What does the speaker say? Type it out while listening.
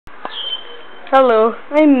Hello,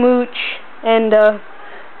 I'm Mooch, and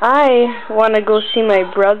I want to go see my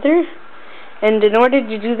brother, and in order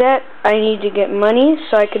to do that, I need to get money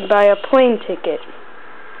so I can buy a plane ticket.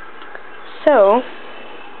 So,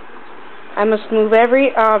 I must move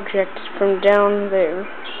every object from down there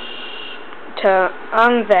to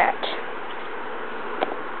on that.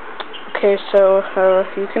 Okay, so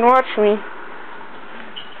you can watch me.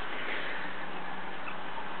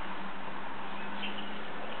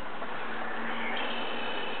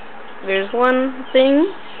 There's one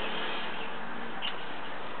thing,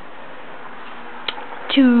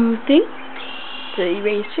 two things, the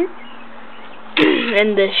eraser,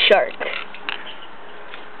 and the shark.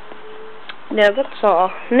 Now that's all.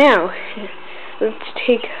 Now let's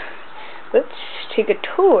take a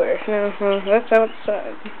tour. No, that's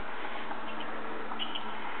outside.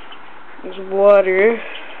 There's water.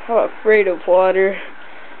 I'm afraid of water.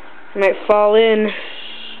 I might fall in.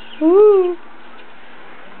 Woo!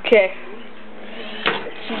 Okay,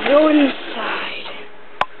 let's go inside.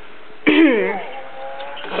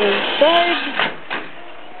 Inside,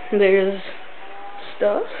 there's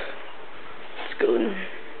stuff. Let's go in.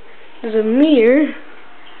 There's a mirror.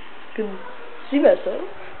 I can see myself.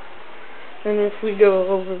 And if we go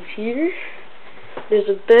over here, there's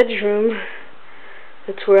a bedroom.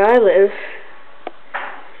 That's where I live.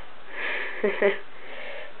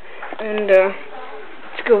 And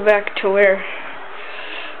let's go back to where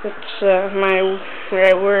it's where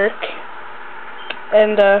I work.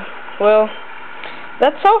 And well,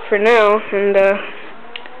 that's all for now, and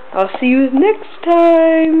I'll see you next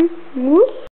time. Whoop.